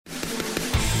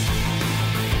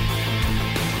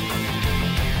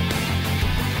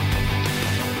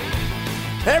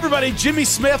Hey everybody, Jimmy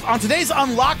Smith. On today's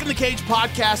Unlocking the Cage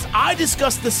podcast, I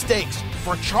discuss the stakes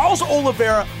for Charles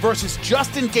Oliveira versus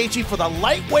Justin Gaethje for the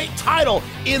lightweight title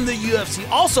in the UFC.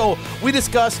 Also, we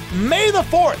discuss May the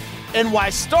 4th and why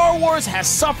Star Wars has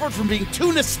suffered from being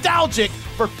too nostalgic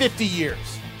for 50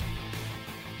 years.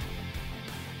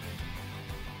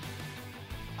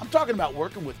 I'm talking about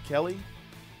working with Kelly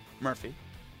Murphy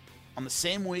on the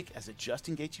same week as a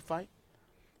Justin Gaethje fight.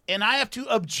 And I have to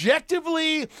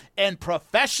objectively and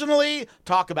professionally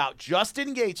talk about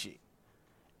Justin Gaethje.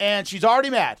 And she's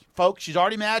already mad, folks. She's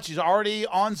already mad. She's already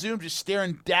on Zoom just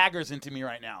staring daggers into me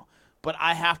right now. But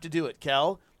I have to do it,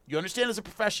 Kel. You understand, as a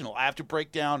professional, I have to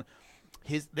break down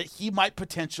that he might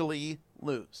potentially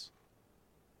lose.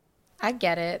 I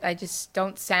get it. I just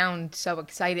don't sound so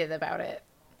excited about it.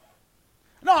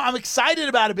 No, I'm excited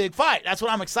about a big fight. That's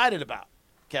what I'm excited about,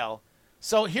 Kel.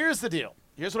 So here's the deal.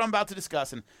 Here's what I'm about to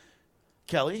discuss. And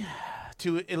Kelly,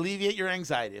 to alleviate your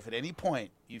anxiety, if at any point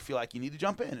you feel like you need to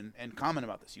jump in and comment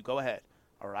about this, you go ahead,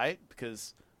 all right?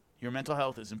 Because your mental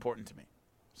health is important to me.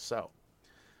 So,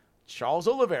 Charles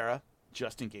Oliveira,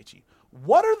 Justin Gaethje.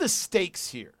 What are the stakes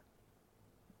here?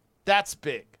 That's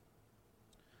big.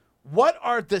 What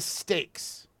are the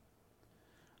stakes?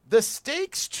 The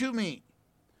stakes to me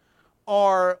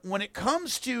are, when it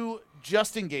comes to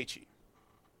Justin Gaethje,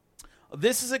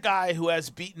 this is a guy who has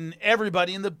beaten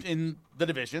everybody in the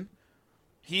division.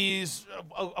 He's,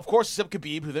 of course, except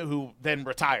Khabib, who then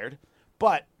retired.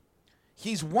 But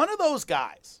he's one of those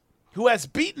guys who has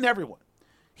beaten everyone.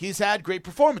 He's had great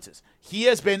performances. He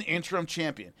has been interim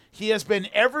champion. He has been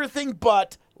everything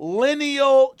but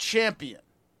lineal champion.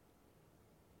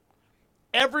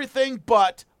 Everything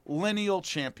but lineal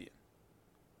champion.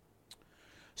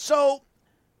 So,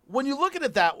 when you look at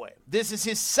it that way, this is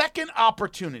his second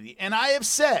opportunity. And I have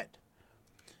said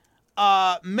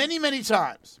many, many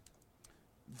times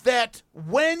that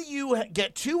when you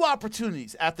get two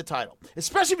opportunities at the title,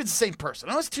 especially if it's the same person,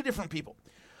 I know it's two different people,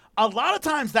 a lot of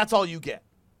times that's all you get.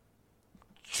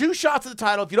 Two shots at the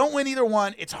title. If you don't win either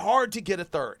one, it's hard to get a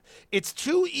third. It's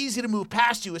too easy to move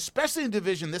past you, especially in a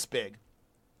division this big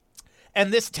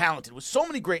and this talented with so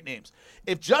many great names.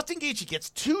 If Justin Gaethje gets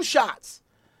two shots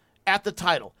at the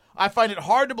title, I find it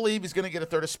hard to believe he's going to get a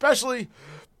third, especially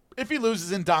if he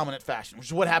loses in dominant fashion, which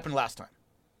is what happened last time.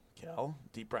 Kel,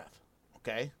 deep breath.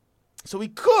 Okay? So he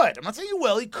could, I'm not saying he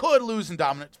will, he could lose in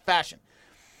dominant fashion.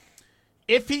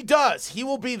 If he does, he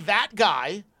will be that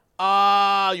guy,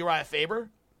 Uriah Faber,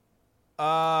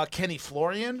 Kenny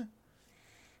Florian.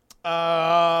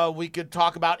 We could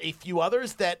talk about a few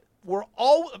others that were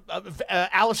all,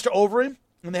 Alistair Overeem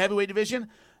in the heavyweight division.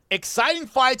 Exciting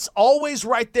fights, always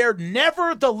right there.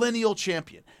 Never the lineal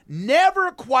champion.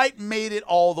 Never quite made it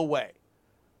all the way.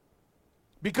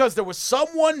 Because there was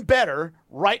someone better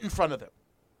right in front of them.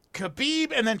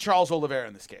 Khabib and then Charles Oliveira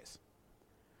in this case.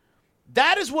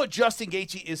 That is what Justin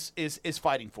Gaethje is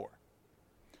fighting for.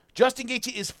 Justin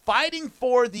Gaethje is fighting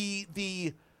for the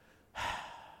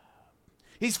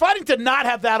he's fighting to not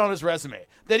have that on his resume.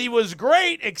 That he was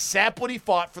great except when he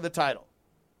fought for the title.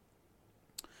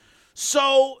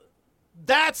 So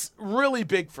that's really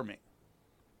big for me.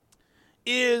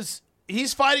 Is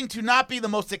he's fighting to not be the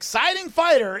most exciting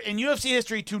fighter in UFC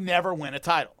history to never win a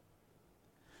title.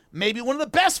 Maybe one of the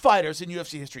best fighters in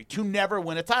UFC history to never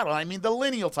win a title. I mean the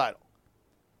lineal title.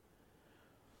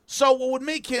 So what would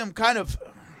make him kind of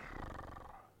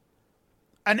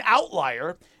an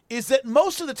outlier is that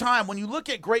most of the time when you look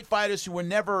at great fighters who were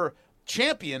never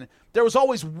champion, there was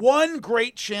always one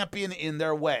great champion in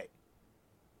their way.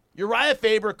 Uriah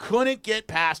Faber couldn't get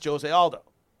past Jose Aldo.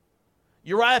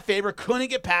 Uriah Faber couldn't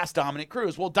get past Dominick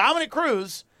Cruz. Well, Dominick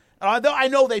Cruz, I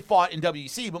know they fought in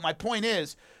WEC, but my point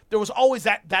is there was always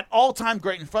that all-time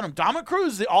great in front of him. Dominick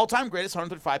Cruz is the all-time greatest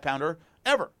 135-pounder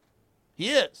ever. He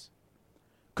is.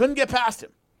 Couldn't get past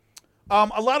him.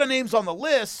 A lot of names on the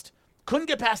list couldn't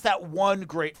get past that one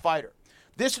great fighter.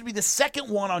 This would be the second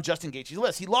one on Justin Gaethje's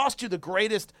list. He lost to the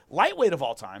greatest lightweight of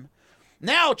all time.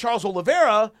 Now, Charles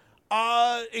Oliveira,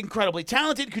 incredibly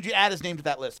talented. Could you add his name to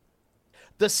that list?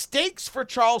 The stakes for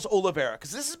Charles Oliveira,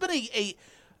 because this has been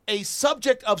a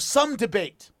subject of some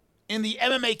debate in the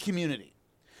MMA community.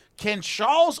 Can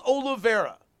Charles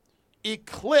Oliveira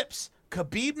eclipse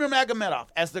Khabib Nurmagomedov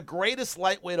as the greatest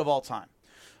lightweight of all time?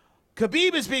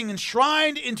 Khabib is being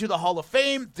enshrined into the Hall of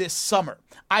Fame this summer.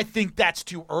 I think that's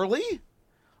too early.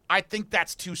 I think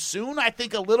that's too soon. I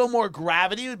think a little more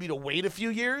gravity would be to wait a few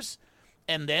years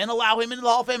and then allow him into the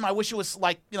Hall of Fame. I wish it was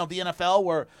like, the NFL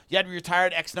where you had to be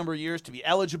retired X number of years to be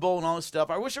eligible and all this stuff.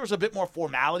 I wish there was a bit more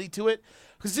formality to it.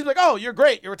 Because it seems like, oh, you're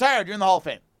great, you're retired, you're in the Hall of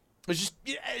Fame. It's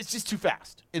just too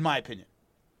fast, in my opinion.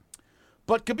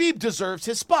 But Khabib deserves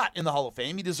his spot in the Hall of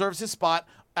Fame. He deserves his spot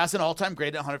as an all-time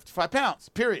great at 155 pounds,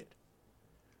 period.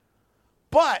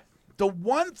 But the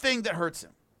one thing that hurts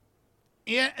him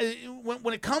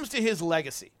when it comes to his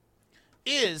legacy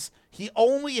is he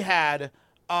had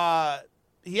a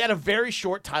very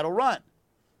short title run.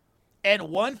 And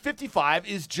 155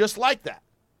 is just like that.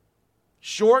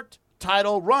 Short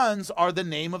title runs are the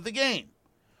name of the game.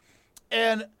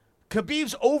 And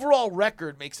Khabib's overall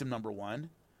record makes him number one.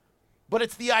 But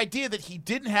it's the idea that he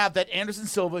didn't have that Anderson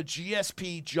Silva,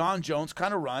 GSP, John Jones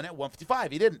kind of run at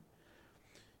 155. He didn't.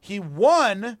 He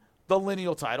won the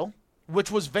lineal title,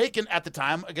 which was vacant at the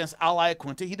time against Al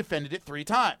Iaquinta. He defended it 3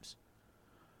 times.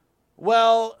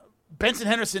 Well, Benson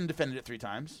Henderson defended it 3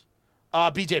 times.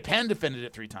 BJ Penn defended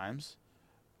it 3 times.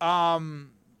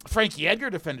 Frankie Edgar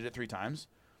defended it 3 times.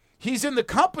 He's in the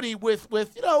company with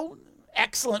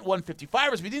excellent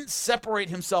 155ers, but he didn't separate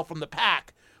himself from the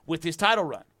pack with his title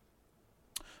run.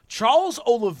 Charles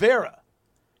Oliveira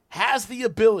has the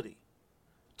ability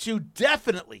to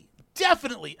definitely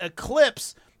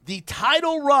eclipse the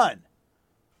title run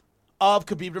of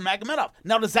Khabib Nurmagomedov.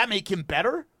 Now, does that make him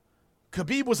better?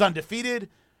 Khabib was undefeated.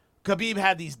 Khabib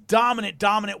had these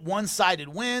dominant one-sided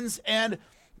wins, and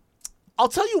I'll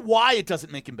tell you why it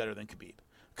doesn't make him better than Khabib.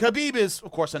 Khabib is,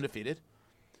 of course, undefeated.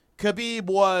 Khabib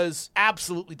was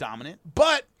absolutely dominant,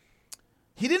 but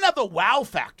he didn't have the wow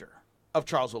factor of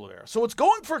Charles Oliveira. So what's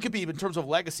going for Khabib in terms of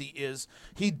legacy is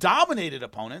he dominated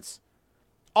opponents.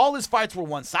 All his fights were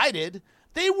one-sided.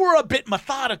 They were a bit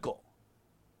methodical.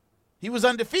 He was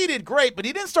undefeated, great, but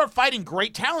he didn't start fighting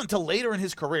great talent until later in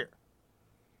his career.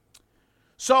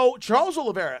 So Charles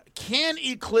Oliveira can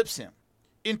eclipse him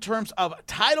in terms of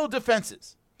title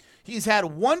defenses. He's had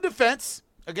 1 defense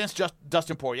against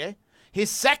Dustin Poirier. His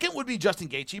second would be Justin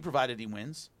Gaethje, provided he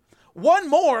wins. 1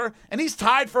 more, and he's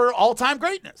tied for all-time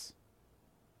greatness.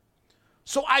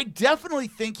 So I definitely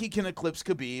think he can eclipse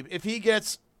Khabib if he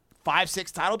gets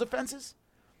 5-6 title defenses.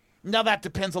 Now, that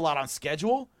depends a lot on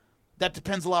schedule. That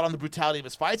depends a lot on the brutality of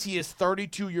his fights. He is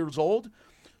 32 years old.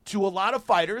 To a lot of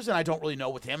fighters, and I don't really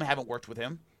know with him, I haven't worked with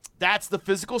him, that's the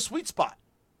physical sweet spot.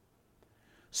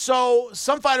 So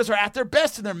some fighters are at their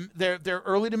best in their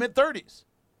early to mid-30s.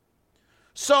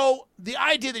 So the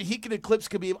idea that he can eclipse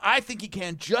Khabib, I think he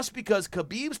can just because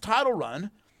Khabib's title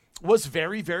run was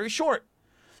very, very short.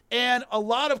 And a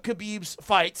lot of Khabib's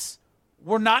fights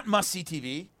were not must-see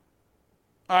TV.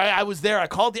 All right, I was there. I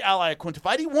called the Al Iaquinta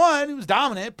fight. He won. He was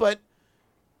dominant, but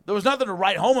there was nothing to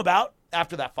write home about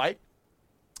after that fight.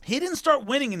 He didn't start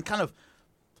winning in kind of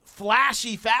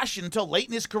flashy fashion until late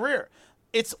in his career.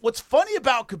 It's what's funny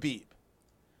about Khabib,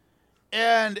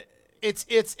 and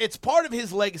it's part of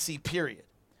his legacy, period,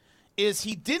 is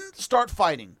he didn't start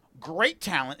fighting great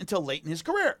talent until late in his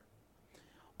career.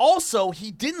 Also,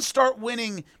 he didn't start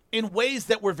winning in ways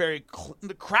that were very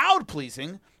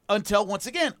crowd-pleasing until, once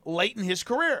again, late in his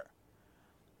career.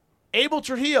 Abel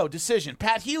Trujillo, decision.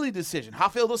 Pat Healy, decision.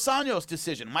 Rafael dos Anjos,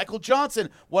 decision. Michael Johnson,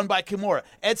 won by Kimura.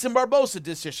 Edson Barbosa,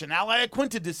 decision. Al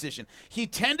Iaquinta, decision. He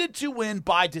tended to win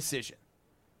by decision.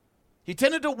 He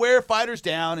tended to wear fighters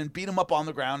down and beat them up on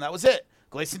the ground. That was it.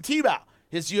 Gleison Tibau,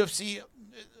 his UFC,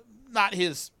 not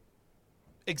his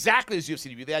exactly his UFC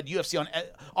debut. They had UFC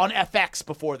on FX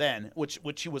before then,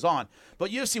 which he was on.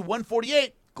 But UFC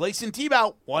 148, Gleison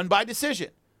Tibau won by decision.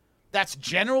 That's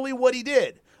generally what he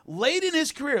did. Late in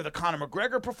his career, the Conor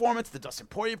McGregor performance, the Dustin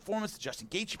Poirier performance, the Justin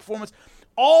Gaethje performance,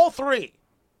 all 3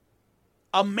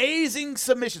 amazing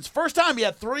submissions. First time he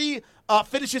had 3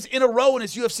 finishes in a row in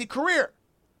his UFC career.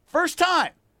 First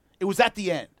time. It was at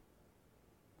the end.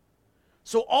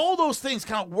 So all those things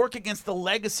kind of work against the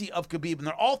legacy of Khabib, and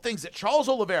they're all things that Charles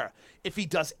Oliveira, if he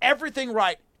does everything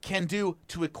right, can do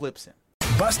to eclipse him.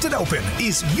 Busted Open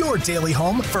is your daily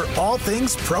home for all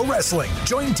things pro wrestling.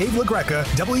 Join Dave LaGreca,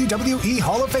 WWE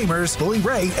Hall of Famers Bully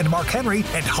Ray and Mark Henry,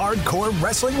 and hardcore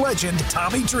wrestling legend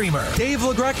Tommy Dreamer. Dave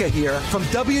LaGreca here. From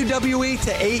WWE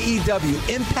to AEW,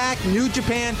 Impact, New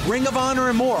Japan, Ring of Honor,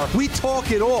 and more. We talk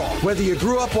it all. Whether you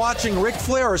grew up watching Ric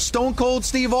Flair or Stone Cold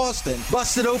Steve Austin,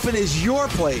 Busted Open is your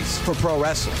place for pro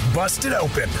wrestling. Busted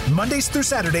Open, Mondays through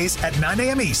Saturdays at 9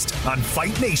 a.m. East on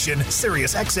Fight Nation,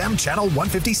 Sirius XM Channel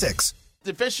 156. The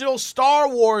official Star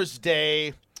Wars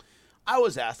Day. I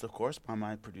was asked, of course, by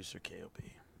my producer, KOP,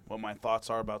 what my thoughts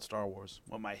are about Star Wars,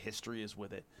 what my history is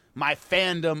with it, my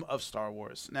fandom of Star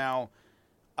Wars. Now,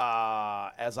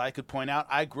 as I could point out,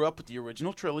 I grew up with the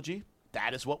original trilogy.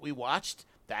 That is what we watched.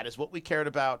 That is what we cared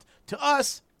about. To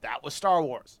us, that was Star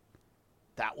Wars.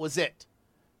 That was it.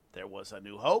 There was A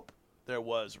New Hope. There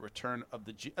was Return of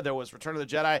the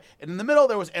Jedi. And in the middle,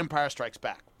 there was Empire Strikes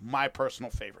Back, my personal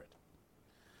favorite.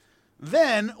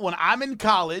 Then, when I'm in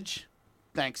college,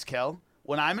 thanks, Kel,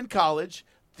 when I'm in college,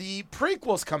 the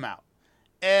prequels come out.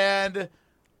 And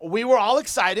we were all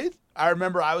excited. I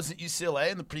remember I was at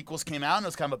UCLA and the prequels came out and it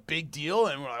was kind of a big deal.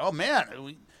 And we're like, oh,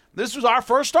 man, this was our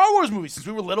first Star Wars movie since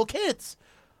we were little kids.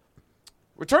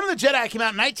 Return of the Jedi came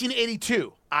out in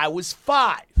 1982. I was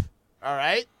 5. All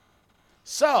right?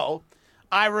 So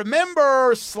I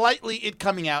remember slightly it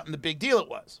coming out and the big deal it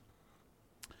was.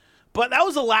 But that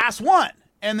was the last one.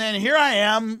 And then here I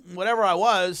am, whatever I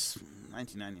was,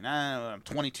 1999, I'm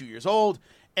 22 years old,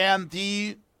 and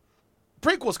the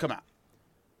prequels come out.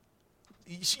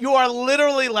 You are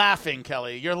literally laughing,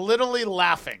 Kelly. You're literally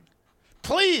laughing.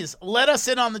 Please, let us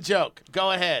in on the joke.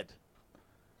 Go ahead.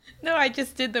 No, I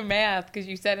just did the math because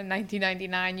you said in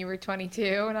 1999 you were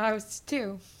 22 and I was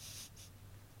 2.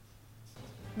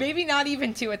 Maybe not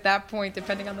even 2 at that point,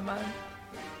 depending on the month.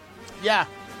 Yeah,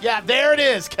 there it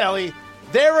is, Kelly.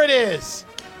 There it is.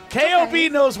 KOB Okay.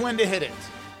 knows when to hit it.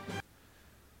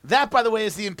 That, by the way,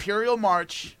 is the Imperial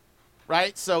March,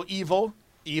 right? So evil,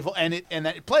 and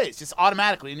that it plays just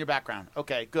automatically in your background.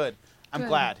 Okay, good. I'm Good.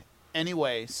 glad.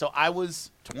 Anyway, so I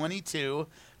was 22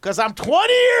 because I'm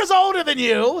 20 years older than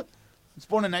you. I was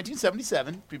born in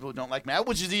 1977. People who don't like math,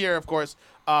 which is the year, of course,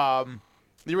 the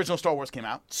original Star Wars came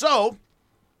out. So,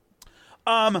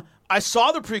 I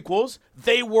saw the prequels.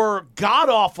 They were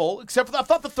god-awful, except for I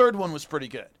thought the third one was pretty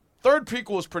good. Third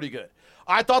prequel was pretty good.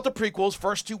 I thought the prequels,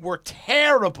 first 2, were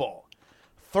terrible.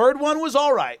 Third one was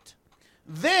all right.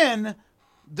 Then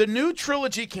the new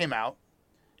trilogy came out,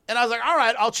 and I was like, all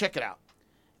right, I'll check it out.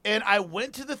 And I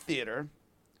went to the theater,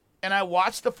 and I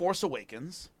watched The Force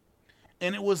Awakens,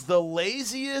 and it was the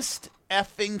laziest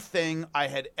effing thing I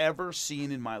had ever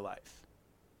seen in my life.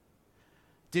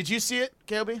 Did you see it,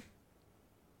 KLB?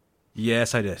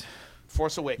 Yes, I did.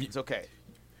 Force Awakens, okay.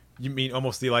 You mean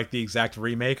almost the exact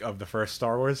remake of the first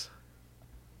Star Wars?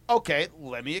 Okay,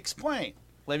 let me explain.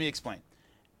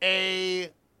 A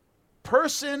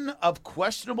person of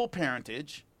questionable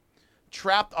parentage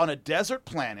trapped on a desert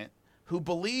planet who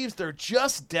believes they're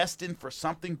just destined for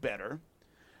something better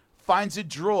finds a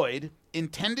droid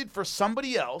intended for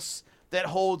somebody else that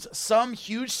holds some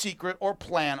huge secret or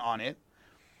plan on it.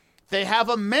 They have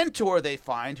a mentor they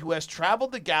find who has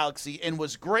traveled the galaxy and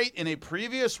was great in a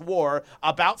previous war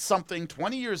about something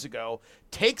 20 years ago,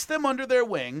 takes them under their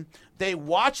wing. They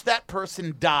watch that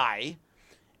person die,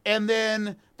 and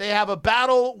then they have a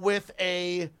battle with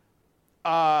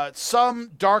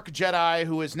some dark Jedi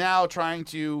who is now trying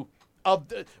to,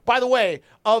 by the way,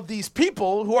 of these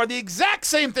people who are the exact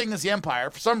same thing as the Empire.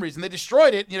 For some reason, they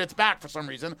destroyed it, yet it's back for some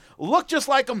reason. Look just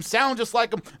like them, sound just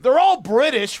like them. They're all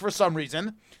British for some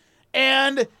reason.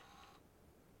 And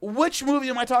which movie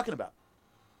am I talking about?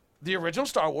 The original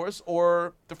Star Wars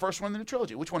or the first one in the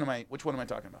trilogy? Which one am I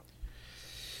talking about?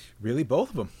 Really,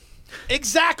 both of them.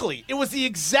 Exactly. It was the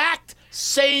exact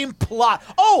same plot.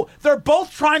 Oh, they're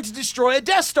both trying to destroy a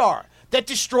Death Star that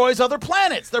destroys other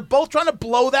planets. They're both trying to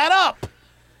blow that up.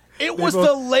 It was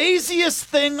the laziest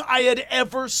thing I had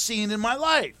ever seen in my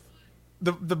life.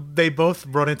 They both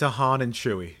run into Han and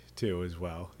Chewie too, as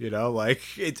well. You know, like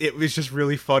it was just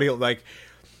really funny. Like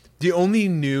the only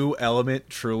new element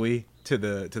truly to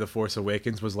the Force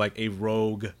Awakens was like a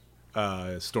rogue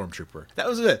stormtrooper. That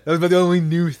was it. That was the only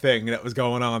new thing that was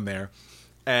going on there.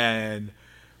 And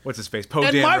what's his face? Poe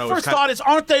And Dameron. my first thought is,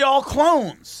 aren't they all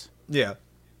clones? Yeah.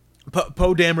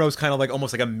 Poe Dameron's kind of like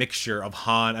almost like a mixture of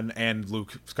Han and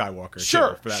Luke Skywalker.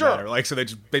 Sure, too, for that sure. matter. Like, so they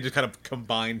just kind of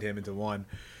combined him into one.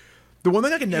 The one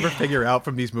thing I can never figure out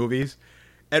from these movies,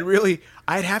 and really,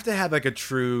 I'd have to have like a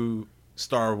true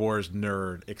Star Wars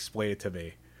nerd explain it to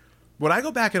me. When I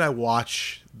go back and I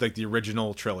watch like the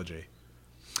original trilogy,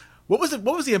 what was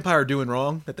the Empire doing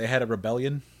wrong that they had a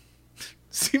rebellion?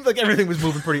 Seemed like everything was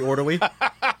moving pretty orderly.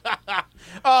 A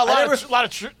lot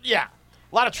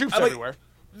of troops everywhere.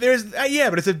 There's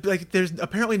but it's there's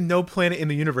apparently no planet in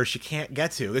the universe you can't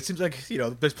get to. It seems like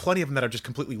there's plenty of them that are just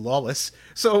completely lawless.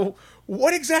 So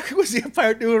what exactly was the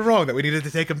Empire doing wrong that we needed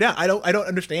to take them down? I don't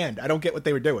understand. I don't get what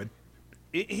they were doing.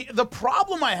 The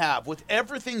problem I have with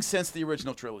everything since the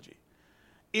original trilogy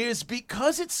is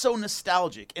because it's so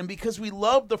nostalgic and because we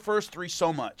love the first three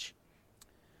so much.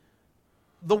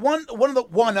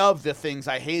 One of the things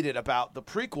I hated about the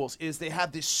prequels is they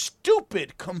had this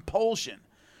stupid compulsion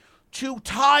to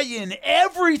tie in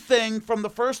everything from the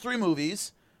first three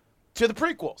movies to the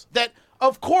prequels. That,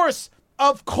 of course,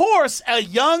 a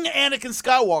young Anakin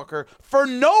Skywalker, for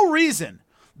no reason,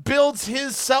 builds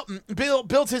his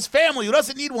family, who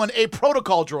doesn't need one, a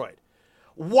protocol droid.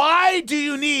 Why do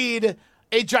you need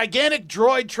a gigantic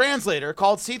droid translator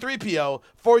called C-3PO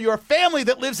for your family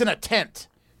that lives in a tent?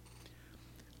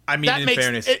 I mean,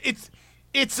 fairness,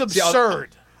 It's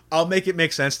absurd. I'll make it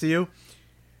make sense to you.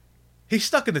 He's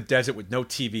stuck in the desert with no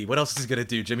TV. What else is he going to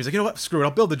do, Jim? He's like, you know what? Screw it.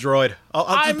 I'll build a droid. I'll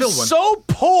just build one. I'm so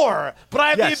poor, but I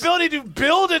have Yes. the ability to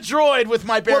build a droid with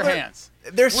my bare hands.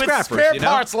 They're with scrappers, spare you know?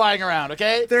 parts lying around,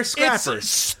 okay? They're scrappers. It's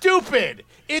stupid.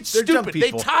 It's They're junk stupid.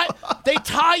 people. They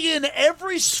tie in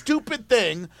every stupid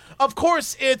thing. Of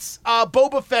course, it's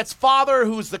Boba Fett's father,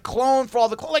 who's the clone for all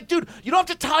the like, dude, you don't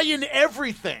have to tie in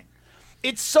everything.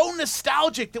 It's so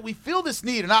nostalgic that we feel this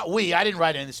need, and not we, I didn't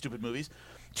write any of the stupid movies,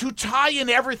 to tie in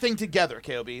everything together,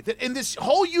 KOB. That in this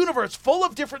whole universe full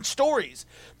of different stories,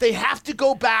 they have to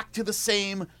go back to the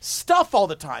same stuff all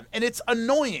the time, and it's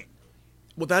annoying.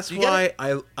 Well, that's why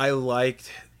I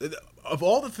liked, of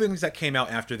all the things that came out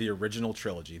after the original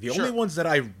trilogy, the only ones that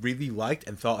I really liked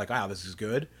and thought like, wow, this is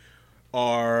good,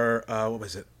 are, what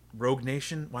was it, Rogue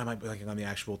Nation? Why am I blanking on the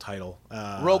actual title?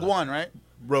 Rogue One, right?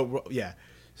 Yeah.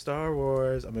 Star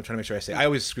Wars. I'm trying to make sure I say. I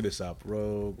always screw this up.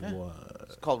 Rogue One.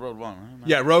 It's called Rogue One, right?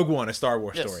 Yeah, Rogue One, a Star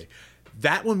Wars Yes. story.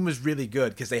 That one was really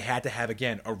good because they had to have,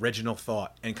 again, original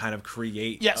thought and kind of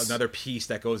create another piece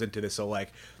that goes into this. So, like,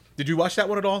 did you watch that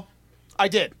one at all? I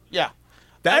did, yeah.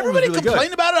 That Everybody one was really complained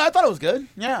good. about it. I thought it was good.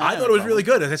 Yeah, I thought it was really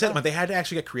good. As I said, but they had to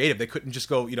actually get creative. They couldn't just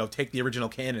go, take the original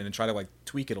canon and try to like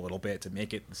tweak it a little bit to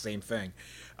make it the same thing.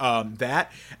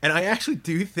 That, and I actually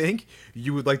do think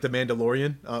you would like The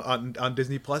Mandalorian on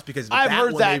Disney Plus because I've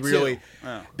heard that really, too.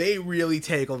 Oh. They really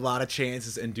take a lot of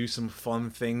chances and do some fun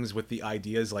things with the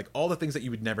ideas, like all the things that you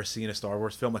would never see in a Star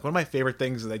Wars film. Like one of my favorite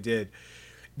things that they did.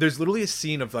 There's literally a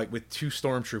scene of like with two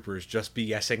stormtroopers just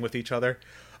BSing with each other.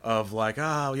 Of like,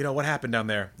 what happened down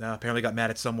there? Apparently got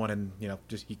mad at someone and,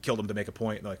 just he killed him to make a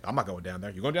point. They're like, I'm not going down there.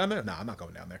 You going down there? No, I'm not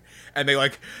going down there. And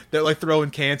they're like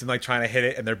throwing cans and like trying to hit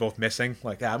it and they're both missing.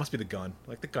 Like, it must be the gun.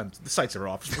 Like the sights are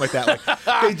off. Something like that.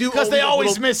 Like they do because they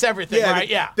always miss everything,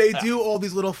 right? They do all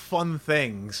these little fun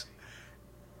things.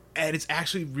 And it's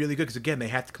actually really good because, again, they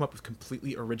have to come up with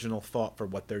completely original thought for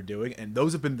what they're doing. And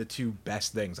those have been the two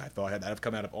best things I thought that have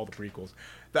come out of all the prequels.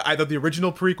 I thought the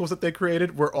original prequels that they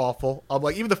created were awful. I'm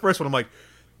like, even the first one, I'm like,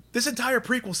 this entire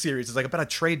prequel series is like about a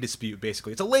trade dispute,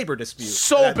 basically. It's a labor dispute.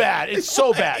 So bad. It's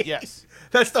so bad, yes.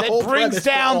 That's the whole It brings premise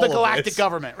down for the all of galactic this.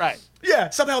 government, right.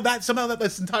 Yeah, somehow that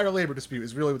this entire labor dispute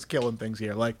is really what's killing things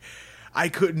here. Like, I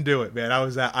couldn't do it, man. I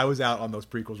was out on those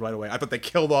prequels right away. I thought they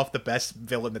killed off the best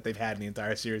villain that they've had in the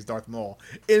entire series, Darth Maul,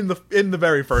 in the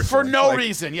very first For one. no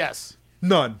reason, yes.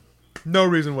 None. No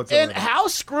reason whatsoever. And how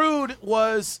screwed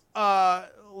was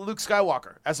Luke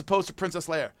Skywalker as opposed to Princess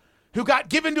Leia, who got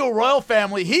given to a royal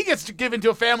family? He gets given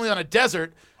to a family on a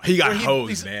desert. He got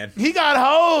hosed, man. He got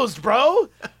hosed, bro.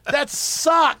 That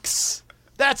sucks.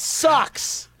 That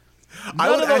sucks.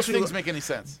 None of those things make any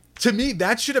sense. To me,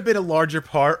 that should have been a larger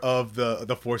part of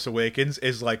the Force Awakens.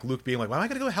 Is like Luke being like, "Why am I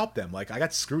going to go help them? Like, I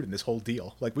got screwed in this whole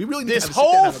deal. Like, we really need This to have a sit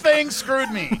down whole and have a thing screwed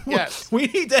me. Yes. We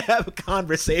need to have a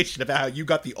conversation about how you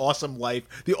got the awesome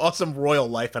life, the awesome royal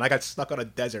life, and I got stuck on a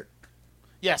desert."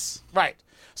 Yes, right.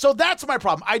 So that's my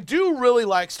problem. I do really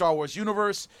like Star Wars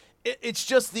universe. It's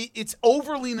just it's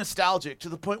overly nostalgic to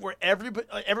the point where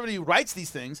everybody who writes these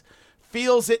things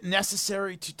feels it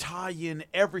necessary to tie in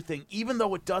everything, even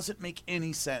though it doesn't make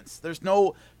any sense.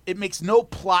 It makes no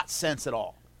plot sense at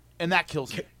all, and that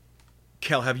kills me.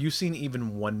 Kel, have you seen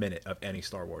even 1 minute of any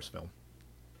Star Wars film?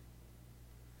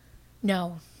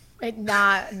 No,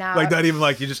 not. Like, not even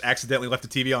like you just accidentally left the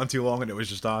TV on too long and it was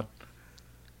just on?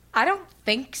 I don't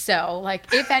think so.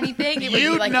 Like, if anything, it would be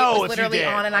You'd like it know was if you literally did.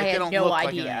 on and Like, I they had don't no look like it,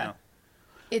 idea. you know.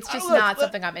 It's just Look, not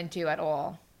something I'm into at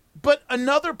all. But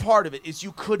another part of it is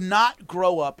you could not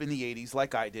grow up in the 80s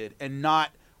like I did and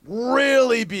not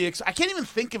really be I can't even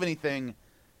think of anything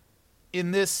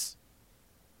in this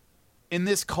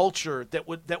culture that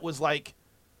was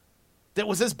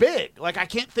as big. Like, I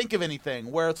can't think of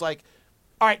anything where it's like,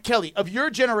 all right, Kelly, of your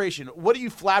generation, what are you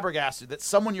flabbergasted that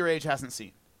someone your age hasn't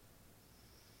seen?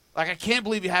 Like, I can't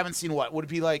believe you haven't seen what? Would it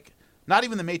be like, not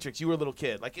even The Matrix, you were a little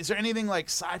kid. Like, is there anything like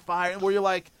sci-fi where you're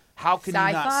like, how can you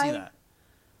not see Sci-fi? that?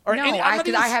 Or No,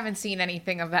 I haven't seen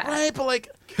anything of that. Right, but like,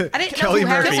 I didn't Kelly know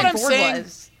who Murphy. Harrison That's what I'm Ford saying.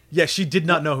 was. Yeah, she did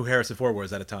not know who Harrison Ford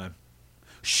was at a time.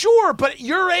 sure, but at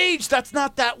your age, that's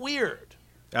not that weird.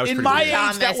 That was In pretty my weird. age,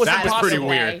 Thomas, that was That was pretty impossible.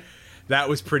 weird. That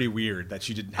was pretty weird that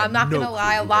she didn't have I'm not no gonna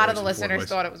lie, a clue lot of who the Harrison Ford listeners was.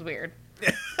 thought it was weird,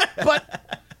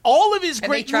 But all of his and they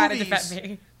great tried movies, to defend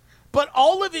me. but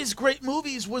all of his great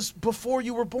movies was before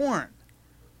you were born.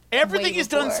 Everything Way he's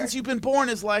done before. since you've been born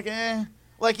is like,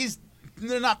 like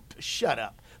they're not. Shut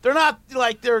up. They're not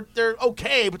like they're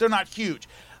okay, but they're not huge.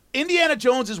 Indiana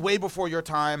Jones is way before your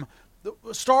time.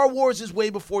 Star Wars is way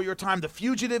before your time. The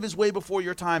Fugitive is way before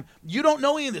your time. You don't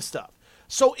know any of this stuff.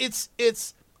 So it's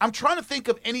I'm trying to think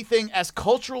of anything as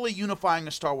culturally unifying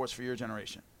as Star Wars for your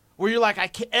generation, where you're like,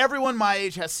 everyone my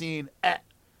age has seen.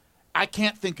 I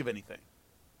can't think of anything.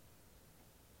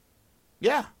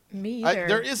 Yeah. Me either.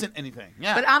 There isn't anything.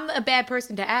 Yeah. But I'm a bad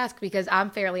person to ask because I'm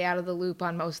fairly out of the loop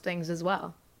on most things as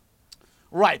well.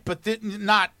 Right, but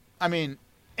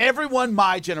everyone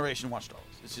my generation watched Star Wars.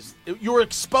 It's just, you were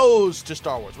exposed to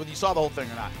Star Wars, whether you saw the whole thing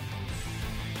or not.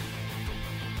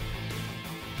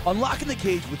 Unlocking the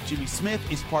Cage with Jimmy Smith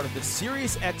is part of the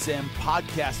SiriusXM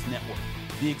Podcast Network.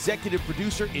 The executive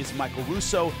producer is Michael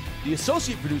Russo. The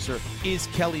associate producer is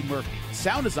Kelly Murphy.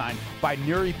 Sound design by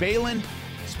Nuri Balin.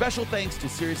 Special thanks to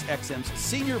SiriusXM's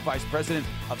Senior Vice President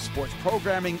of Sports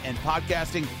Programming and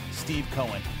Podcasting, Steve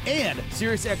Cohen, and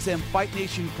SiriusXM Fight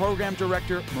Nation Program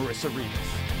Director, Marissa Rivas.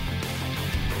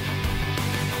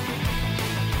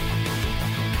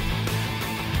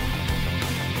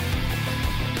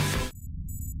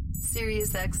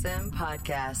 SiriusXM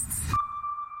Podcasts.